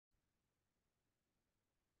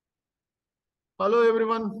Hello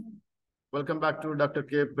everyone, welcome back to Dr.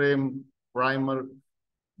 K. Prem-PRIMER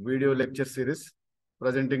video lecture series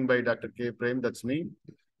presenting by Dr. K. Prem, that's me.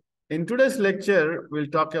 In today's lecture, we'll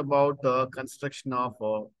talk about the construction of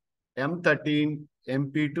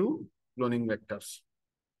M13mp2 cloning vectors.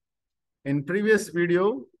 In previous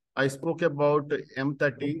video, I spoke about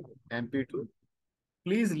M13mp2.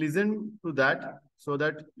 Please listen to that so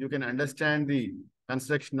that you can understand the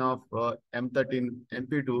construction of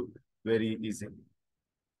M13mp2 very easily.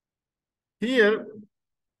 Here,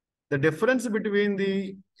 the difference between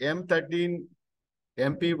the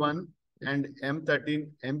M13mp1 and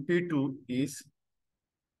M13mp2 is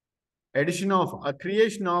creation of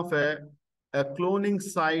a cloning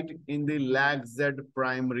site in the LacZ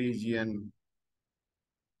prime region.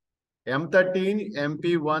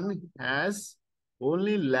 M13mp1 has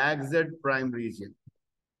only LacZ prime region,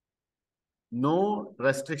 no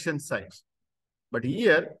restriction sites. But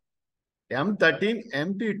here,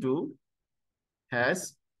 M13mp2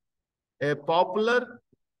 has a popular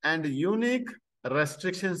and unique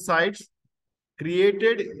restriction sites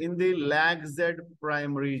created in the LacZ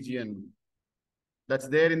prime region. That's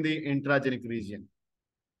there in the intragenic region.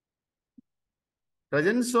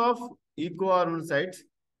 Presence of EcoRI sites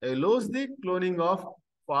allows the cloning of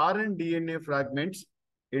foreign DNA fragments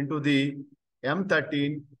into the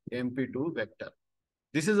M13mp2 vector.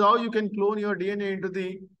 This is how you can clone your DNA into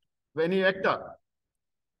the any vector.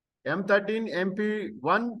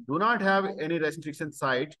 M13mp1 do not have any restriction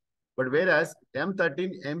site, but whereas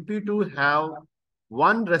M13mp2 have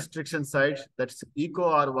one restriction site, that's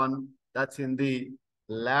EcoRI, that's in the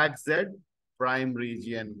LacZ prime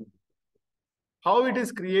region. How it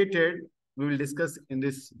is created, we will discuss in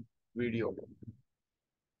this video.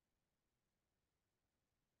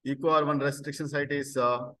 EcoRI restriction site is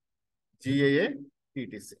GAA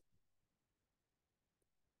TTC.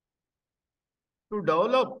 To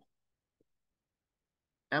develop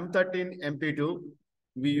M13mp2,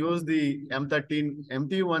 we use the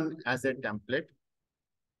M13mp1 as a template,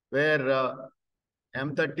 where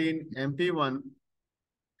M13mp1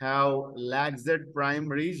 have LacZ prime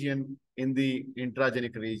region in the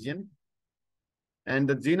intragenic region, and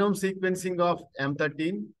the genome sequencing of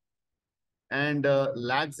M13 and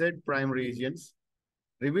LacZ prime regions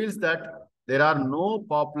reveals that there are no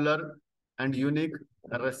popular and unique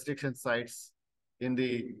restriction sites in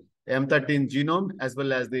the M13 genome as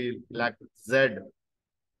well as the LacZ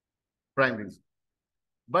prime region.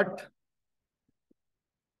 But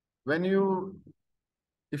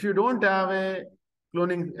if you don't have a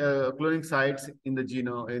cloning sites in the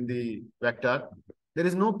genome, in the vector, there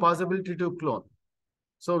is no possibility to clone.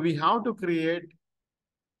 So we have to create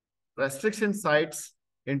restriction sites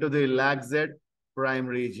into the LacZ prime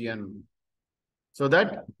region so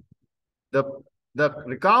that the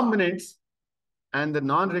recombinants and the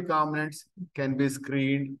non-recombinants can be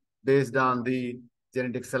screened based on the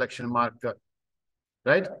genetic selection marker,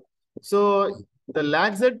 right? So the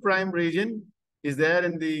LacZ prime region is there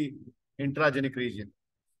in the intragenic region.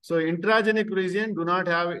 So intragenic region do not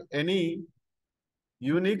have any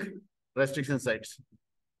unique restriction sites.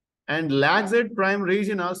 And LacZ prime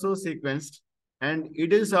region also sequenced, and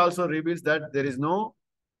it is also reveals that there is no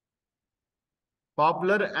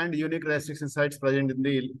popular and unique restriction sites present in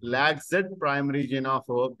the LacZ prime region of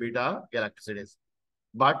beta galactosidase.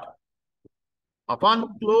 But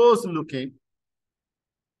upon close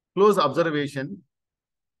observation,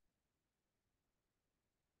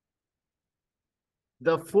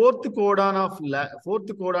 the fourth codon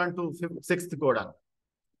to sixth codon.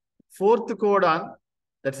 Fourth codon,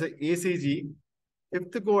 that's a ACG.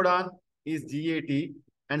 Fifth codon is GAT,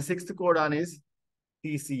 and sixth codon is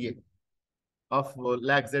TCA of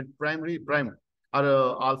LacZ prime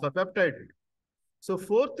or alpha peptide. So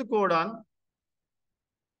fourth codon,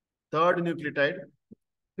 third nucleotide,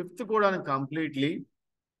 fifth codon completely,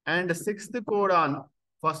 and sixth codon,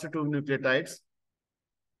 first two nucleotides.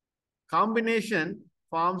 Combination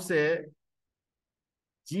forms a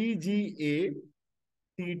GGA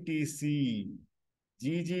TTC.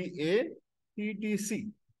 GGA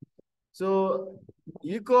TTC. So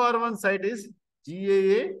EcoRI site is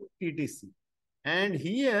GAA TTC. And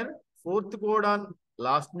here, fourth codon,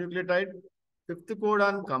 last nucleotide, fifth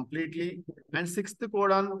codon completely, and sixth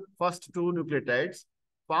codon, first two nucleotides,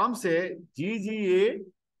 forms a GGA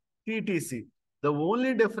TTC. The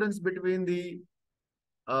only difference between the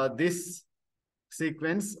this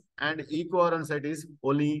sequence and EcoRI site is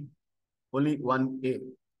only 1A.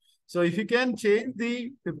 So if you can change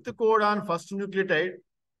the fifth codon first nucleotide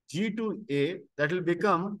G to A, that will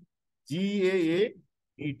become GAA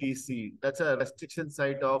ETC. That's a restriction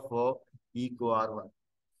site of EcoRI.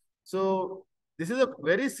 So This is a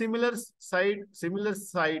very similar site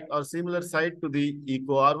to the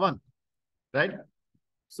EcoR1, right?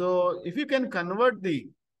 So if you can convert the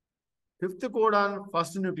fifth codon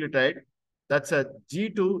first nucleotide, that's a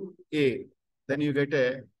G2A, then you get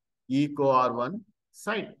a EcoR1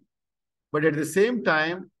 site. But at the same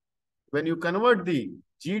time, when you convert the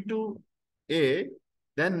G2A,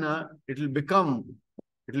 then it will become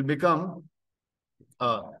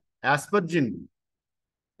aspergine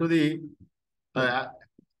to the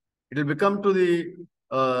it will become to the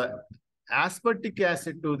aspartic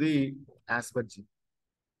acid to the aspergine,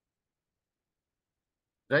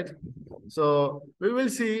 right? So we will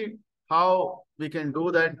see how we can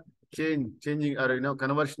do that changing or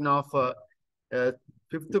conversion of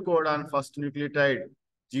fifth codon first nucleotide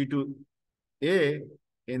G2A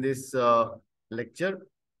in this lecture.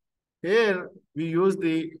 Here we use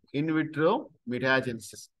the in vitro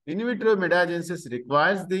mutagenesis. In vitro mutagenesis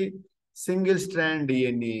requires the single strand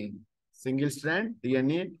DNA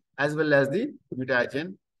as well as the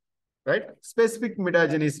mutagen, right? Specific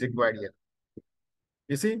mutagen is required here.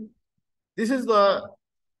 You see, this is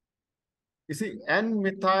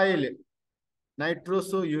N-methyl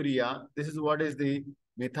nitrosourea. This is what is the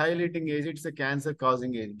methylating agent. It's a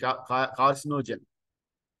cancer-causing agent, carcinogen,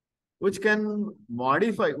 which can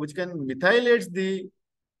methylate the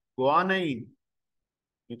guanine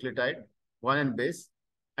nucleotide, guanine base,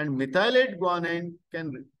 and methylate guanine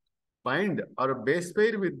can bind or base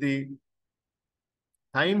pair with the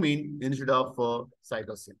thymine instead of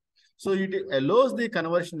cytosine. So it allows the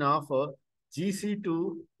conversion of GC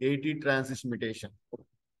to AT transition mutation.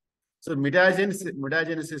 So mutagen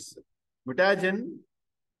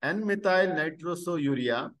N-methyl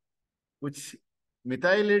nitrosourea, which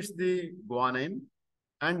methylates the guanine,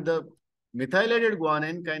 and the methylated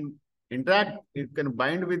guanine can interact, it can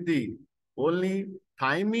bind with the only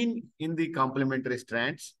thymine in the complementary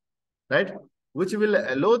strands, right? Which will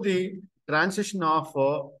allow the transition of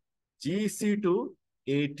GC to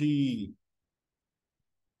AT,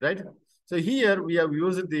 right? So here we have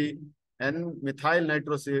used the N-methyl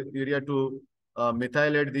nitrosourea to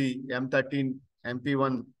methylate the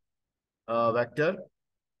M13mp2 vector.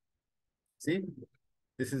 See,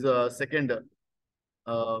 this is a second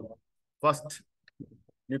first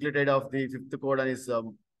nucleotide of the fifth codon is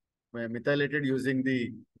methylated using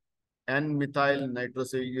the N-methyl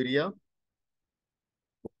nitrosourea.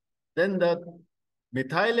 Then the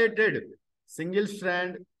methylated single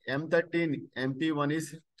strand M13mp2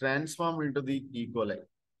 is transformed into the E. coli.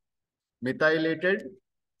 Methylated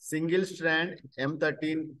single strand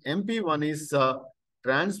M13mp2 is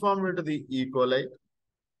transformed into the E. coli.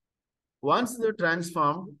 Once they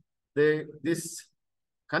transformed, this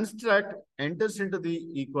construct enters into the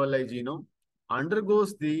E. coli genome,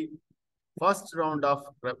 undergoes the first round of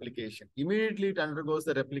replication. Immediately it undergoes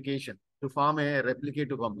the replication to form a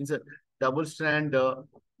replicative form. It's a double strand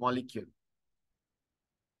molecule.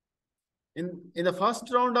 In the first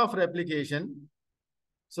round of replication,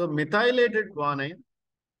 so methylated guanine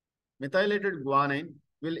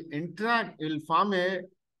will interact, will form it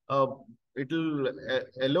will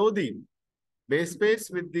allow the base pairs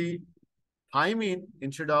with the thymine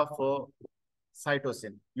instead of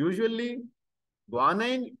cytosine. Usually,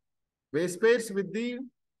 guanine base pairs with the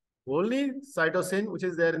only cytosine which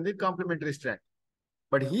is there in the complementary strand.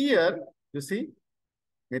 But here, you see,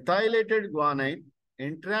 methylated guanine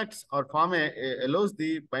interacts or allows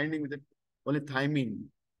the binding with the only thymine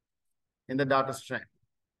in the daughter strand,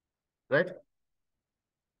 right?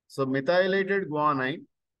 So methylated guanine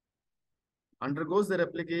undergoes the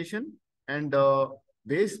replication and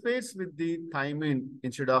base pairs with the thymine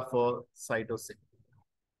instead of cytosine.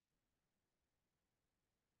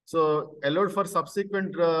 So allowed for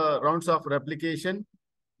subsequent rounds of replication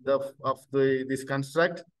this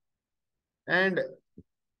construct. And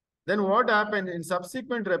then what happened in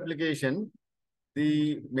subsequent replication,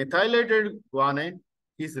 the methylated guanine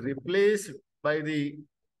is replaced by the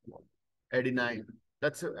adenine.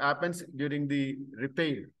 That happens during the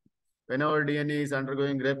repair. Whenever DNA is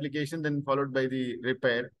undergoing replication, then followed by the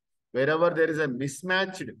repair. Wherever there is a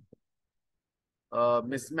mismatched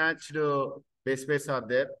base pairs are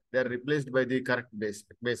there, they are replaced by the correct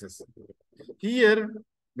bases. Here,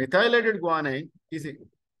 methylated guanine is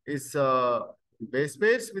base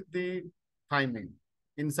pairs with the thymine.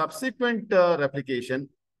 In subsequent replication,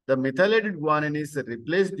 the methylated guanine is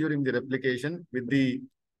replaced during the replication with the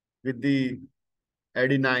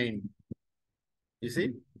adenine. You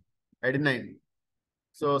see, adenine.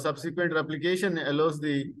 So subsequent replication allows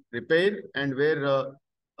the repair, and where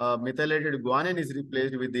methylated guanine is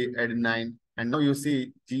replaced with the adenine, and now you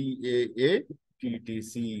see GAA-TTC.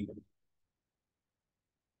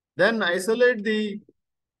 Then isolate the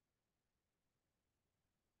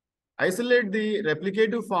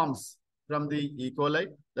replicative forms from the E. coli.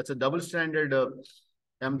 That's a double-stranded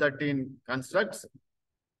M13 constructs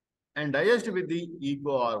and digest with the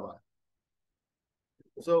EcoRI.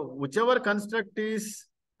 So whichever construct is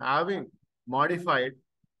having modified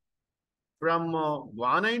from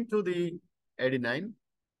guanine to the adenine,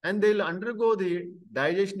 and they'll undergo the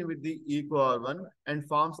digestion with the EcoR1 and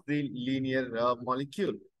forms the linear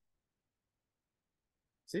molecule.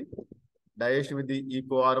 See, digestion with the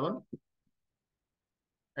EcoR1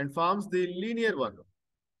 and forms the linear one.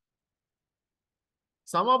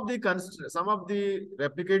 Some of the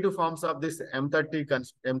replicative forms of this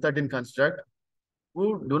M13 construct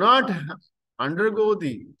who do not undergo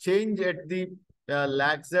the change at the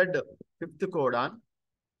LacZ fifth codon,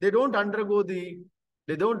 they don't undergo the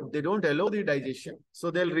they don't allow the digestion,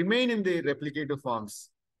 so they'll remain in the replicative forms,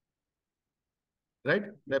 right?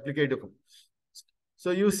 Replicative form. So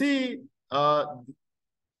you see, the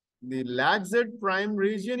LacZ prime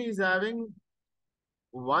region is having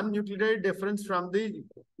one nucleotide difference from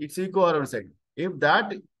its eco side. If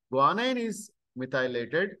that guanine is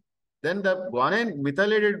methylated, then the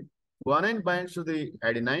methylated guanine binds to the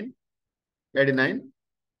adenine,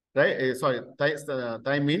 right?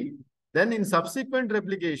 Thymine. Then in subsequent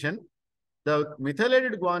replication, the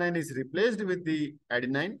methylated guanine is replaced with the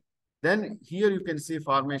adenine. Then here you can see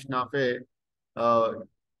formation of a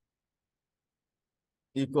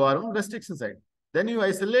EcoR1 restriction site. Then you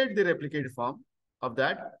isolate the replicated form of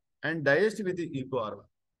that and digest with the EcoR1.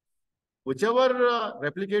 Whichever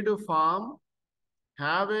replicative form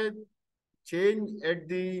have a change at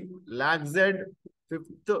the LacZ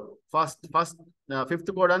fifth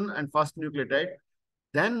codon and first nucleotide,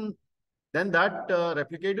 then that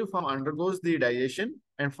replicative form undergoes the digestion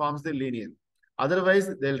and forms the linear. Otherwise,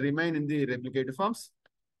 they'll remain in the replicative forms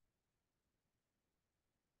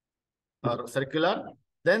or circular.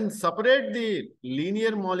 Then separate the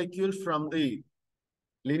linear molecules from the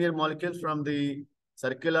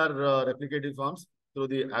circular replicative forms through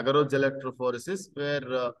the agarose electrophoresis,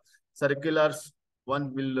 where circulars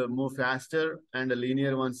one will move faster and the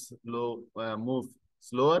linear ones move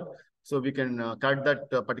slower. So we can cut that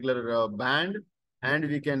particular band and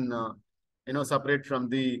we can separate from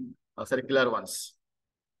the circular ones.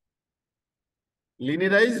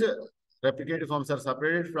 Linearized replicative forms are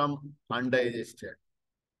separated from undigested,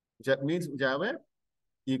 which means which have a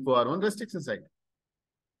EcoR1 restriction site.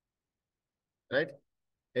 Right?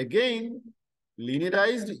 Again,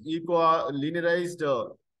 linearized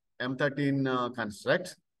M13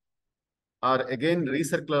 constructs are again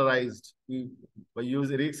recircularized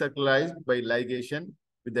by ligation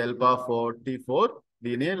with the help of T4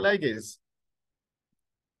 DNA ligase.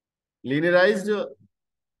 Linearized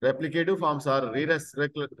replicative forms are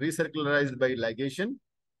recircularized by ligation,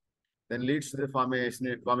 then leads to the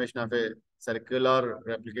formation of a circular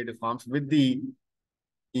replicative forms with the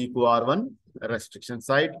EcoR1 restriction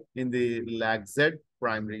site in the LacZ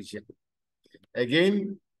prime region.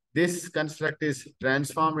 Again, this construct is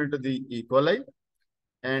transformed into the E. coli,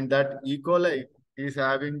 and that E. coli is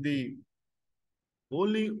having the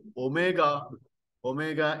only omega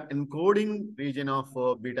encoding region of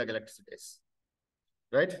beta galactosidase,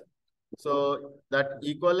 right? So that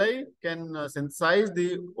E. coli can synthesize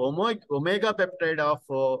the omega peptide of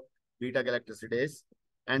beta galactosidase,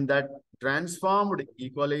 and that transformed E.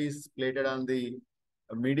 coli is plated on the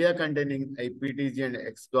media containing IPTG and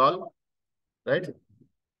XGOL, right?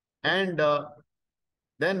 And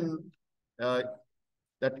then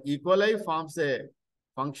that E. coli forms a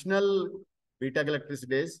functional beta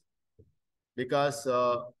galactosidase because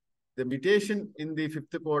the mutation in the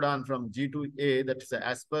fifth codon from G to A, that's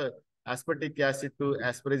aspartic acid to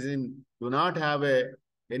asparagine, do not have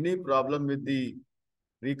any problem with the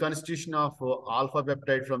reconstitution of alpha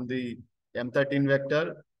peptide from the M13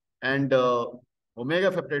 vector and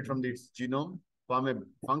omega peptide from its genome, form a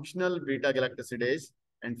functional beta galactosidase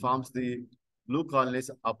and forms the blue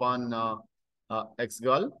colonies upon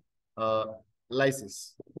XGOL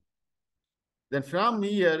lysis. Then from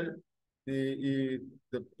here, the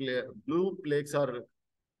blue plaques are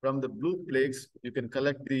from the blue plaques, you can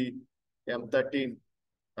collect the M13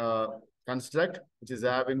 construct, which is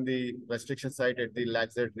having the restriction site at the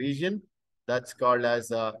LacZ region. That's called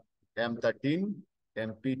as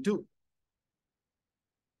M13mp2.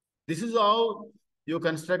 This is how you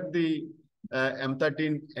construct the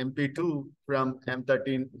M13mp2 from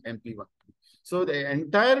M13mp1. So the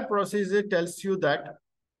entire procedure tells you that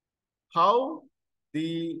how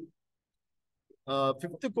the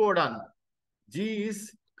fifth codon G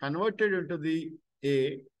is converted into the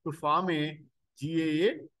A to form a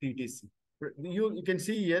GAA TTC. You can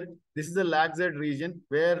see here, this is the LacZ region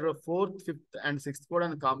where fourth, fifth, and sixth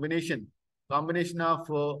codon combination of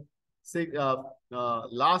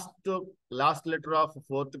last letter of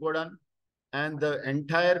fourth codon and the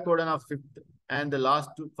entire codon of fifth and the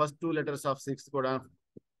first two letters of sixth codon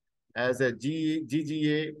as a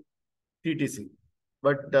GGA TTC.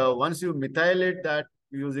 But once you methylate that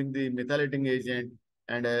using the methylating agent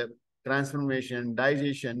and transformation,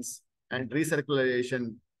 digestions, and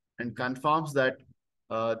recirculation, and confirms that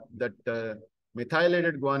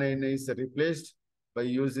methylated guanine is replaced by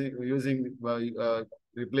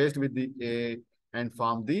replaced with the A and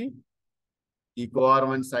form the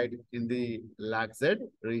EcoRI site in the LacZ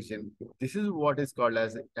region. This is what is called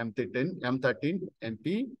as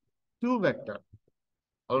M13mp2 vector.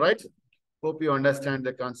 All right. Hope you understand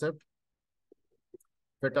the concept.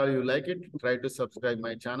 If at all you like it, try to subscribe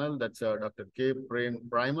my channel. That's Dr. K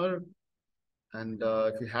PREM-PRIMER. And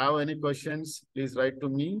if you have any questions, please write to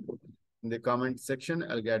me in the comment section.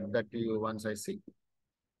 I'll get back to you once I see.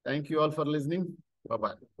 Thank you all for listening.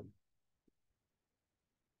 Bye-bye.